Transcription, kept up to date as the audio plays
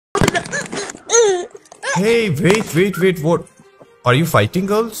Hey, wait. What? Are you fighting,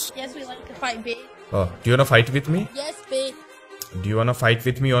 girls? Yes, we like to fight, babe. Do you wanna fight with me? Yes, babe. Do you wanna fight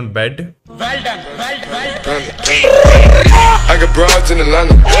with me on bed? Well done. I got broads in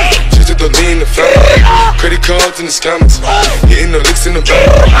Atlanta. Just to throw me in the family. Credit cards in the scammers. Hitting the licks in the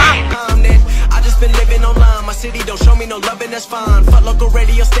bank. I just been living online. My city don't show me no love and that's fine. Fuck local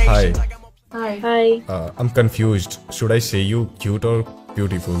radio stations. Hi. I'm confused. Should I say you cute or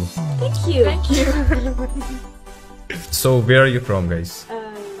beautiful? Thank you. So where are you from, guys?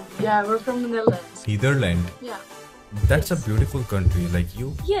 Yeah, we're from the Netherlands. Netherlands. Yeah. That's a beautiful country, like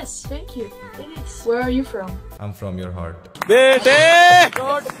you. Yes, thank you. It is. Where are you from? I'm from your heart. This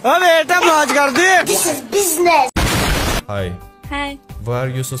is business. Hi. Hi. Why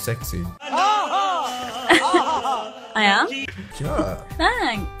are you so sexy? I am? Yeah.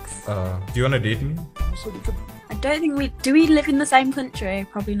 Thanks. Do you wanna date me? I don't think do we live in the same country?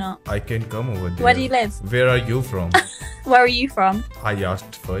 Probably not. I can come over there. Where do you live? Where are you from? Where are you from? I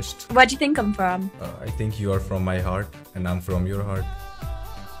asked first. Where do you think I'm from? I think you are from my heart and I'm from your heart.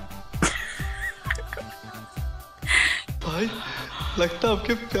 भाई लगता है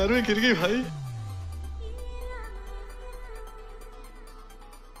आपके प्यार में गिर गई भाई.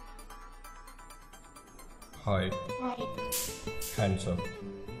 Hi. Hands up.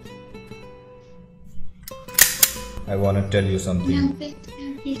 I wanna tell you something.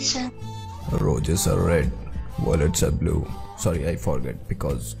 Roses are red, violets are blue. Sorry, I forget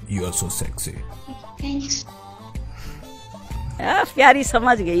because you are so sexy. Thanks. प्यारी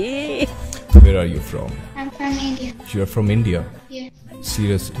समझ गई. Where are you from? I'm from India. You are from India? Yeah.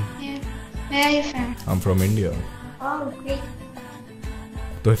 Seriously? Yeah. Where are you from? I'm from India. Oh, great.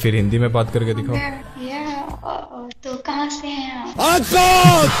 तो फिर हिंदी में बात करके दिखाओ. Yeah. तो कहाँ से हैं आप?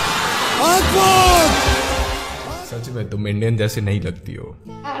 सच में तुम इंडियन जैसे नहीं लगती हो.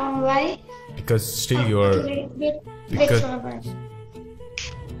 Why? Because still you are. Because.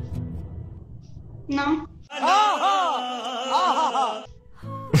 No.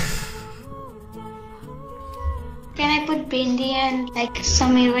 Can I put bindi and like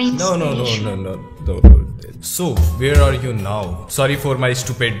some earrings? No. So where are you now? Sorry for my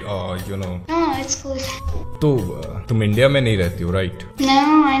stupid, No, it's good. तो तुम इंडिया में नहीं रहती हो, right?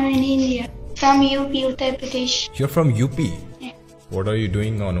 No, I'm in India. From UP, Uttar Pradesh. You're from UP? Yeah. What are you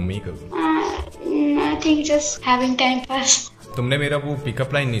doing on Omegle? Nothing, just having time pass. तुमने मेरा वो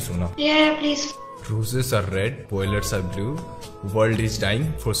pickup line नहीं सुना? Yeah, please. Roses are red, violets are blue. World is dying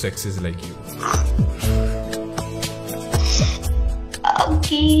for sexes like you.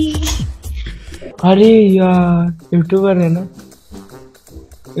 Okay. अरे यार YouTuber है ना,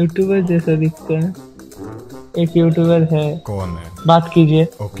 YouTuber जैसा दिखता है. एक यूट्यूबर है. कौन है? बात कीजिए.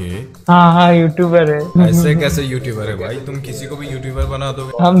 ओके. हाँ यूट्यूबर है. ऐसे कैसे यूट्यूबर है भाई? तुम किसी को भी यूट्यूबर बना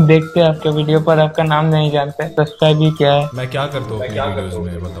दोगे? हम देखते हैं आपके वीडियो पर, आपका नाम नहीं जानते. सब्सक्राइब भी क्या है? मैं क्या करता हूँ अपनी वीडियोस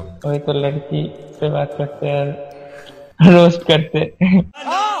में, बताओ. वही तो लड़की से बात करते हैं, रोस्ट करते.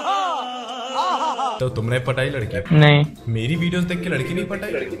 तो तुमने पटाई लड़की? नहीं. मेरी वीडियोस देख के लड़की नहीं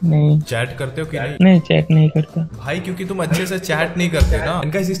पटाई? नहीं. चैट करते हो कि नहीं? नहीं, चैट नहीं करता भाई, क्योंकि तुम अच्छे से चैट नहीं करते ना.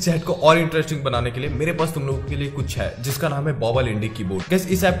 इनका इस चैट को और इंटरेस्टिंग बनाने के लिए मेरे पास तुम लोगों के लिए कुछ है जिसका नाम है बॉबल इंडी कीबोर्ड. गाइस,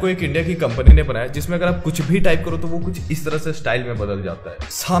 इस ऐप को एक इंडिया की कंपनी ने बनाया जिसमें अगर आप कुछ भी टाइप करो तो वो कुछ इस तरह से स्टाइल में बदल जाता है.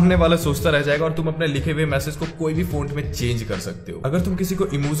 सामने वाला सोचता रह जाएगा और तुम अपने लिखे हुए मैसेज को कोई भी फॉन्ट में चेंज कर सकते हो. अगर तुम किसी को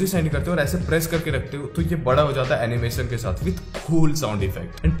इमोजी सेंड करते हो और ऐसे प्रेस करके रखते हो तो ये बड़ा हो जाता है एनिमेशन के साथ with cool sound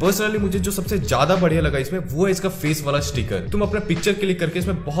effect. And personally मुझे जो सबसे ज्यादा बढ़िया लगा इसमें वो है इसका फेस वाला स्टिकर. तुम अपना पिक्चर क्लिक करके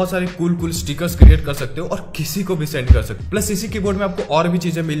इसमें बहुत सारे कूल स्टिकर्स क्रिएट कर सकते हो और किसी को भी सेंड कर सकते हो. प्लस इसी कीबोर्ड में आपको और भी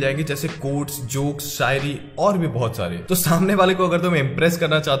चीजें मिल जाएंगी जैसे कोट्स, जोक्स, शायरी और भी बहुत सारे. तो सामने वाले को अगर तुम इंप्रेस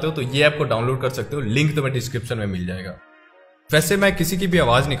करना चाहते हो तो ये ऐप को डाउनलोड कर सकते हो. लिंक तुम्हें डिस्क्रिप्शन में मिल जाएगा. वैसे मैं किसी की भी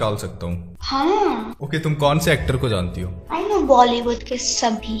आवाज निकाल सकता हूँ. हाँ. ओके, तुम कौन से एक्टर को जानती हो? I know Bollywood के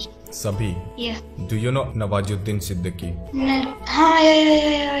सभी. Yeah. Do you know Nawazuddin Siddiqui? No. हाँ,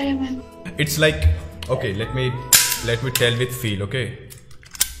 yeah. It's like, okay, let me tell with feel, okay?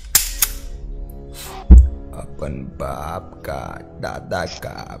 अपन बाप का, दादा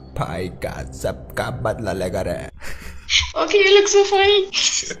का, भाई का, सबका बदला लेगा रे. Okay, you look so funny.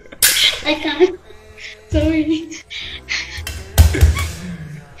 I can't. Sorry.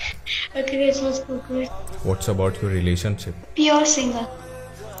 Okay, this was so good. What's about your relationship? Pure single.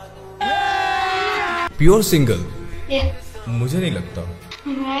 Pure single? Yeah. मुझे नहीं लगता.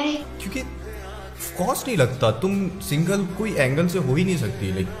 Why? क्योंकि कॉस्ट नहीं लगता. तुम सिंगल कोई एंगल से हो ही नहीं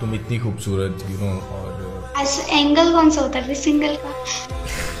सकती. लाइक तुम इतनी खूबसूरत, यू नो. और ऐसे एंगल कौन सा होता है सिंगल का?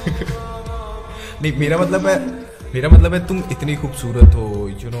 नहीं, मेरा मतलब है तुम इतनी खूबसूरत हो,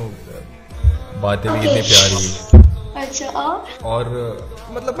 यू नो, बातें भी इतनी प्यारी. अच्छा और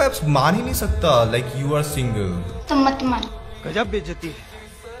मतलब मैं मान ही नहीं सकता लाइक यू आर सिंगल। तो मत मान। गजब बेइज्जती है।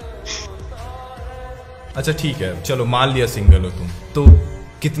 अच्छा ठीक है चलो मान लिया सिंगल हो तुम, तो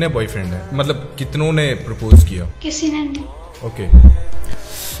कितने बॉयफ्रेंड हैं, मतलब कितनों ने प्रपोज किया? किसी ने नहीं। Okay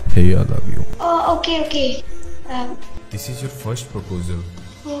hey I love you. Okay okay. This is your first proposal?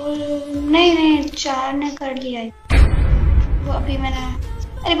 नहीं 4 ने कर लिया है। वो अभी मैंने,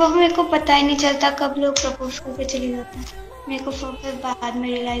 अरे बाबा मेरे को पता ही नहीं चलता कब लोग प्रपोज करके चले जाते हैं। मेरे को फिर बाद में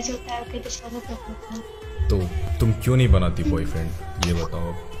रियलाइज होता है कि दूसरा का प्रपोज। तो तुम क्यों नहीं बनाती बॉयफ्रेंड ये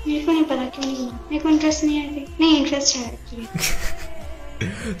बताओ? मेरे को नहीं पता क्यों नहीं बना, मेरे को इंटरेस्ट नहीं है। नहीं इंटरेस्ट है एक्चुअली।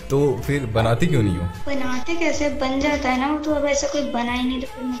 तो फिर बनाती क्यों नहीं हो? बनाते कैसे, बन जाता है ना वो, तो अब ऐसा कोई बना ही नहीं तो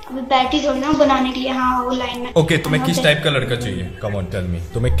फिर मैं अभी बैठी थोड़ी ना बनाने के लिए। हाँ वो लाइन में। ओके तुम्हें किस टाइप का लड़का चाहिए? कम ऑन टेल मी,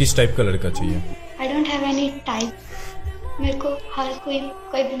 तुम्हें किस टाइप का लड़का चाहिए? I don't have any type. मेरे को हर कोई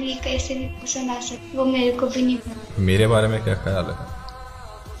भी कैसे भी पसंद आ सकता, वो मेरे को भी नहीं पता। मेरे बारे में क्या ख्याल है?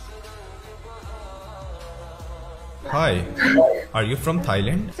 हाय are you from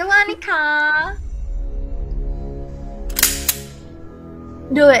Thailand? Sawadika.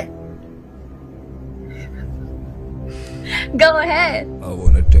 Do it. Go ahead. I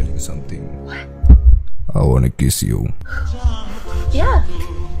wanna tell you something. What? I wanna kiss you. Yeah.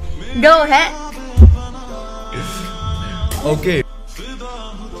 Go ahead. Okay.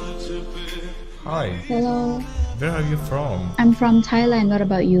 Hi. Hello, Where are you from? I'm from Thailand. What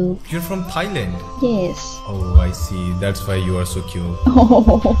about you? You're from Thailand. Yes. Oh, I see. That's why you are so cute.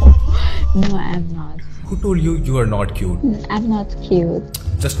 No, I'm not. Who told you you are not cute? I'm not cute.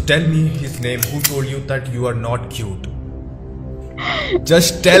 Just tell me his name. Who told you that you are not cute?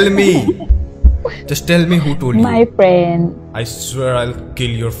 Just tell me. Just tell me who told My you. friend. I swear I'll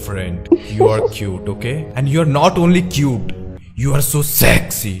kill your friend. You are cute, okay? And you're not only cute, you are so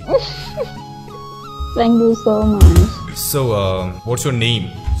sexy. Thank you so much. So, what's your name?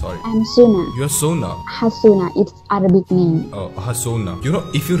 Sorry. I'm Suna. You're Sona. Hasuna. It's Arabic name. Hasona. You know,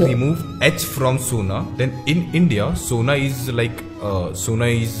 if you remove H from Sona, then in India, Sona is like, Sona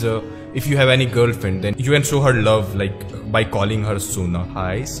is, if you have any girlfriend, then you can show her love like by calling her Sona.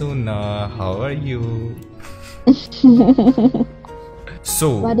 Hi Sona, how are you?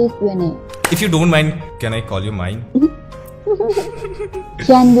 So, What is your name? if you don't mind, can I call you mine?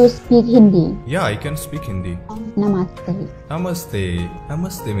 Can you speak Hindi? Yeah, I can speak Hindi. Namaste. Namaste.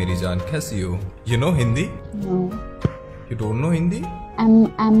 Namaste मेरी जान, कैसी हो? You know Hindi? No. You don't know Hindi?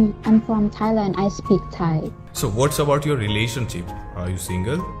 I'm from Thailand. I speak Thai. So what's about your relationship? Are you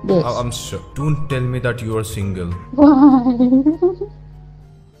single? Yes. I'm sure. Don't tell me that you are single. Why?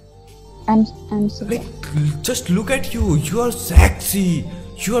 I'm sorry. Like, just look at you. You are sexy.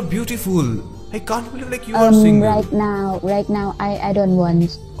 You are beautiful. I can't believe like you are single. Right now, I don't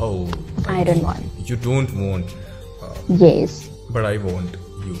want. Oh. I don't want. You don't want. Yes. But I want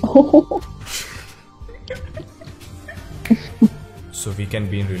you. So we can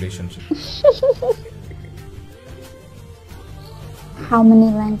be in relationship. How many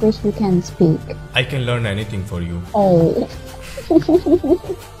languages you can speak? I can learn anything for you. Oh.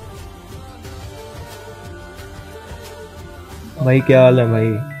 भाई क्या हाल है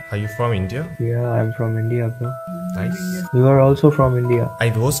भाई? Are you from India? Yeah, I'm from India, bro. Nice. You are also from India. I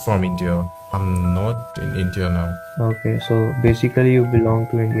was from India. I'm not in India now. Okay, so basically you belong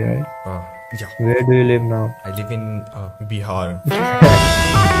to India, right? Yeah. Where do you live now? I live in Bihar.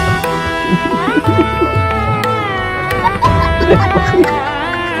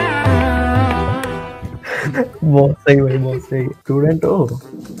 बहुत सही भाई, बहुत सही। Student हो?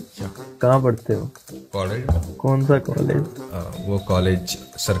 कहाँ पढ़ते हो? College. कौन सा कॉलेज? वो कॉलेज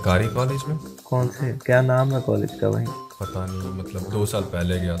सरकारी कॉलेज में। कौन से? क्या नाम है कॉलेज का भाई? पता नहीं, मतलब 2 साल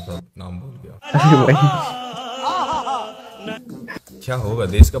पहले गया था, नाम भूल गया। अरे भाई क्या होगा,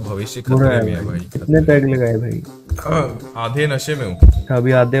 देश का भविष्य खतरे में है भाई। कितने पैग लगाए भाई? आधे नशे में हूँ।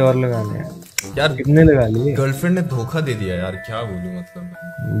 अभी आधे और लगाने हैं यार। कितने लगा लिए? गर्लफ्रेंड ने धोखा दे दिया यार, क्या बोलूं, मतलब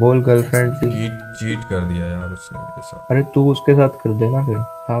बोल गर्लफ्रेंड से चीट कर दिया यार उसने मेरे साथ। अरे तू उसके साथ कर देना फिर,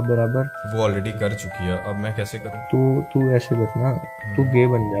 साथ बराबर। वो ऑलरेडी कर चुकी है, अब मैं कैसे करूं? तू ऐसे करना, तू गे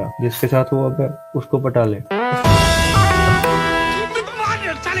बन जा, जिसके साथ वो अब उसको पटा ले।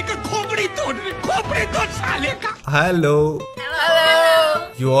 Hello. Hello.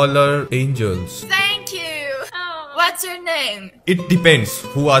 You all are angels. Thank you. What's your name? It depends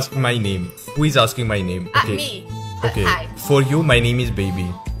who asks my name. Who is asking my name? Okay. Me. Okay. Hi. For you, my name is Baby.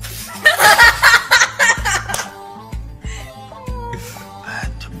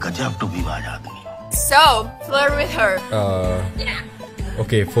 गजब टूबीबाज आदमी। So, flirt with her.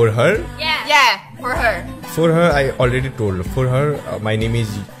 Okay, for her? Yeah, for her. For her, I already told. For her, my name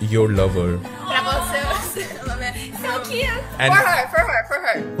is Your Lover. So And For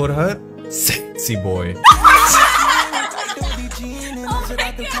her. for her, sexy boy.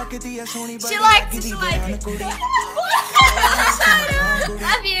 She liked it.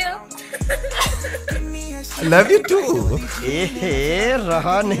 Love you. I love you too.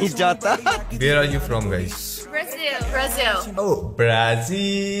 रहा नहीं जाता. Where are you from, guys? Brazil. Oh,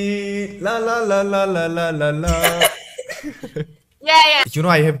 Brazil. La la la la la la la la. Yeah. You know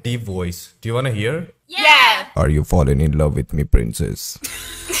I have deep voice. Do you wanna hear? Yeah. Are you falling in love with me, princess?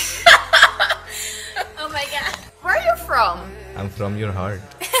 Oh my god. Where are you from? I'm from your heart.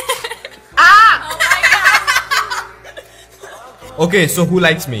 Oh my god. Okay, so who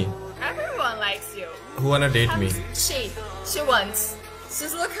likes me? Everyone likes you. Who wanna date me? She wants.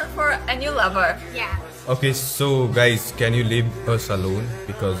 She's looking for a new lover. Yeah. Okay, so guys, can you leave us alone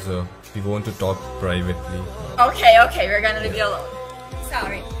because we want to talk privately. Okay. We're gonna leave you alone.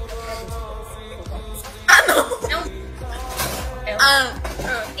 Sorry.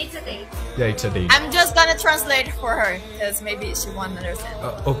 It's a date. Yeah, it's a date. I'm just gonna translate for her because maybe she won't understand.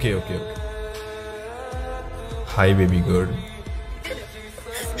 Okay. Hi, baby girl.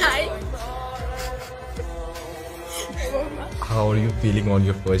 Hi. How are you feeling on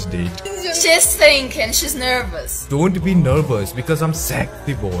your first date? She's thinking. She's nervous. Don't be nervous because I'm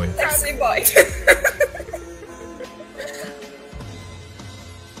sexy boy. Sexy boy.